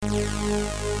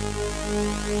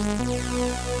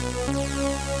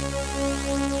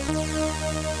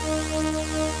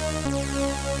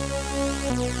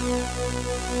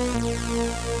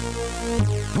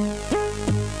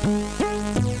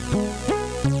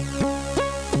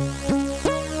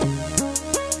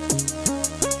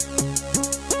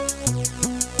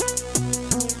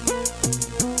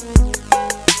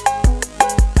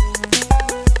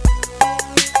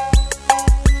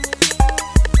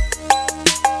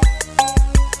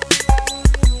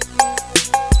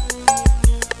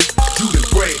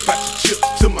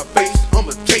To my face,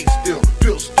 I'ma taste them.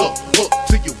 Bills up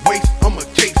to your waist, I'ma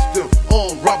case them.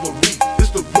 On robbery,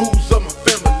 it's the rules of my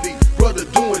family. Brother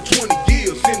doing 20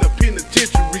 years in the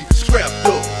penitentiary. Strapped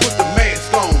up, put the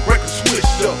mask on, record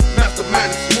switched up.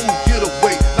 Mastermind and smooth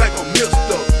getaway, like a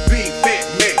mister. Big fat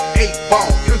Mac, 8-ball,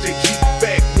 MJG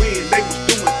back when they was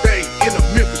doing things in the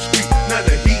Memphis street. Now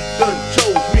the heat done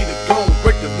chose me to go and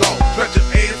break the law. Scratch your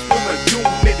ass with my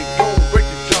unit and go and break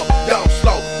the jaw. Y'all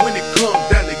slow when it comes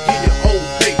down to get your old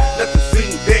pay. Let the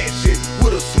scene that shit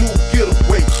with a smooth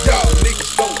getaway. Y'all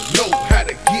niggas don't know how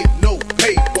to get no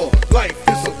paper. Life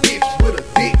is a bitch with a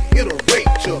dick, it'll rape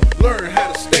ya. Learn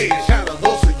how to stash, how to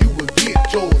hustle, you will get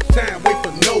yours. Time wait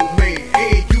for no man,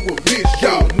 and you will miss.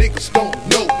 Y'all niggas don't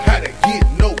know how to get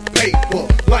no paper.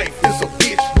 Life is a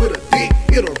bitch with a dick,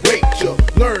 it'll rape ya.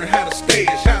 Learn how to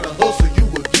stash, how to hustle, you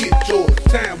will get yours.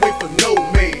 Time wait for no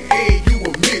man, and you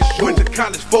will miss. Went to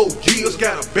college 4 years,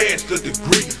 got a bachelor's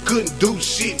degree. Couldn't do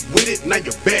shit with it, now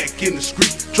you're back in the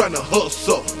street. Tryna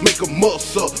hustle, make a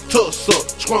muscle, tuss up.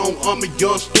 Strong army,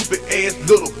 young, stupid ass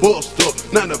little buster.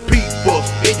 Now the people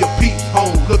in your peeps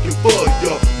home looking for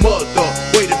your mother,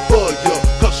 waiting for you,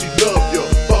 cause she love you.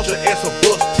 Bought your ass a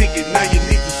bus ticket, now you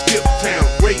need to skip town.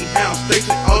 Greyhound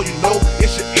station, all you know,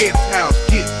 it's your aunt's house.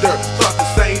 Get there, start the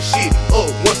same shit up,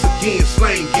 once again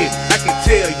slang it. I can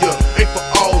tell you, ain't for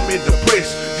all men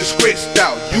depressed. You're scratched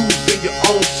out, using your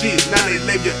own shit. Now they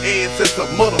label your ass as a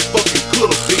motherfucking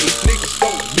coulda been. Niggas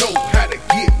don't know how to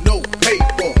get no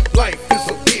paper. Life is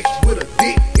a bitch with a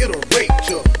dick, it'll rape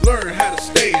ya. Learn how to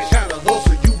stash, how to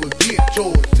hustle, you will get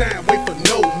yours. Time wait for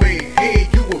no man, and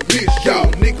you will miss. Y'all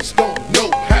niggas don't know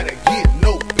how to get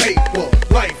no paper.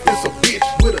 Life is a bitch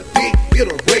with a dick,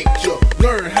 it'll rape ya.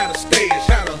 Learn how to stash,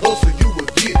 how to hustle, you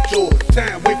will get yours.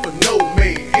 Time wait for no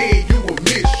man, and you will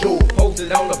miss yours.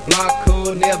 Posted on the block,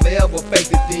 could never ever fake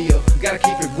the deal. Gotta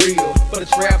keep it real for the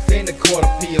traps and the quarter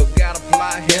pills. Got a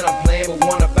plot and a plan, but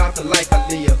one about the life I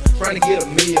live. Trying to get a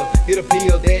meal, hit a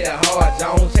pill that a hard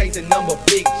zone. Chasing number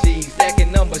big G's,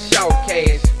 stacking number short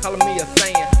cash. Calling me a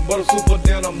saint, but a super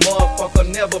dinner motherfucker,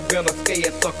 never been a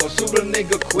scared sucker. Shoot a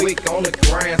nigga quick on the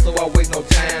grind, so I waste no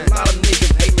time. A lot of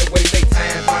niggas hate me, waste their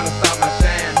time trying to stop my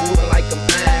shine. Moving like a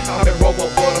mine, I've been robo,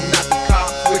 but I'm not the cop.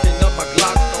 Switching up my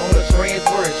Glock on the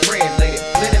transfer and translated.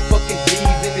 Plenty fucking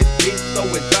G's in this bitch, so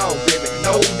it's all driven.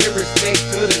 No disrespect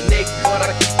to the next, but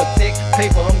I keep a tech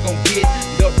paper I'm gon' get.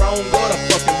 The wrong or the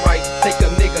fucking right. Take a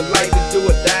nigga life and do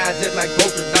or die just like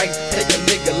poacher dice. Take a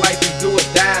nigga life and do or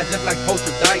die just like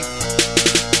poacher dice.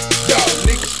 Y'all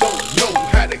niggas don't know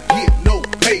how to get no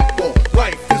paper.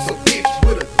 Life is a bitch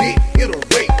with a dick, it'll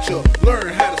rape ya. Learn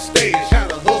how to stash, how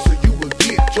to hustle, you will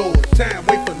get yours. Time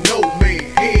wait for no man,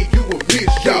 and you will miss.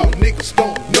 Y'all niggas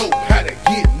don't know how to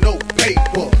get no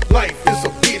paper. Life is a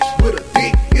bitch with a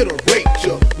dick, it'll rape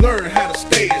ya. Learn how to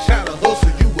stash, how to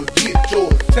hustle, you will get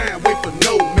yours. Time wait for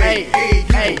no man, and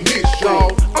you will miss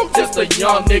yours. I'm just a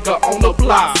young nigga on the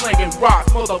block, slinging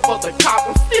rocks, motherfucker cop.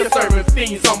 I'm still serving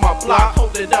fiends on my block,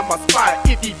 holding down my spot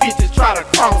if these bitches try to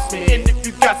cross me. And if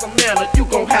you got some manner, you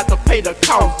gon' have to pay the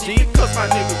cost, G. Cause my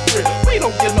niggas real, we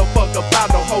don't give no fuck about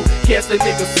no hoe. Catch the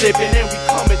nigga slipping and we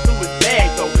coming through his bag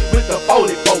though, with the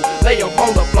 44, lay him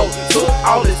on the floor. Took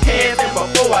all his cash and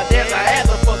before I danced, I had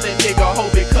to fuck that nigga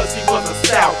hoe because he was a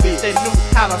stout bitch. They knew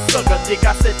how to suck a dick,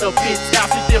 I set the bitch out,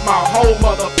 she did my whole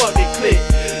motherfucking clip.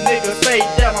 Niggas say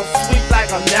that I'm sweet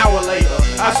like an hour later.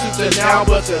 I shoot you now,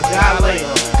 but you die later.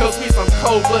 Cause we some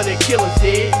cold-blooded killers,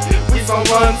 yeah. We some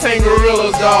untamed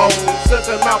gorillas, dawg. Shut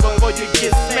your mouth before you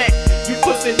get smacked. You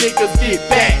pussy niggas get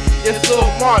back. It's Lil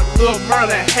Mark, Lil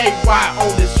Murder, haywire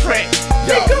on this track.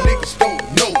 Y'all niggas don't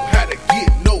know how to get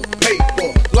no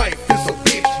paper. Life is a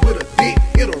bitch with a dick,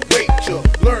 it'll rape ya.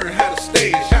 Learn how to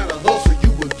stash, how to hustle,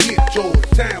 you will get yours.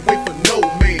 Time wait for no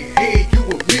man, and you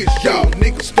will miss. Y'all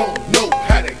niggas don't know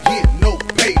how to get no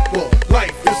paper.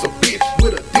 Life is a bitch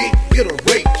with a dick, it'll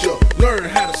rape ya. Learn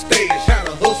how to stash, how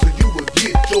to hustle, you will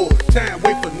get yours. Time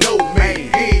wait for no man,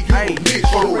 and you will miss.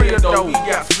 For real though, we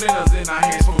got splinters in our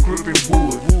hands from gripping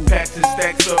wood. Packs and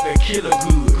stacks up that killer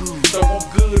good. So I'm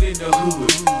good in the hood.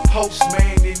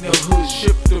 Postman in the hood,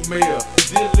 ship the mail.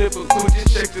 Deliver, could you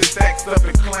check the stacks up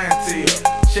in clientele.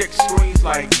 Check screens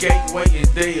like Gateway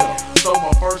and Dale. Sold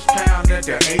my first pound at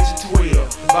the age of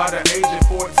 12. By the age of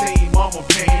 14, mama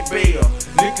paying bail.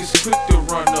 Niggas quick to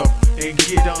run up and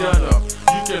get done up.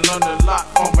 You can learn a lot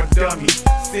from a dummy.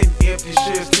 Send empty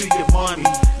shares to your mommy.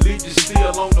 Leave you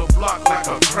still on the block like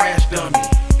a crash dummy.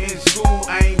 In school,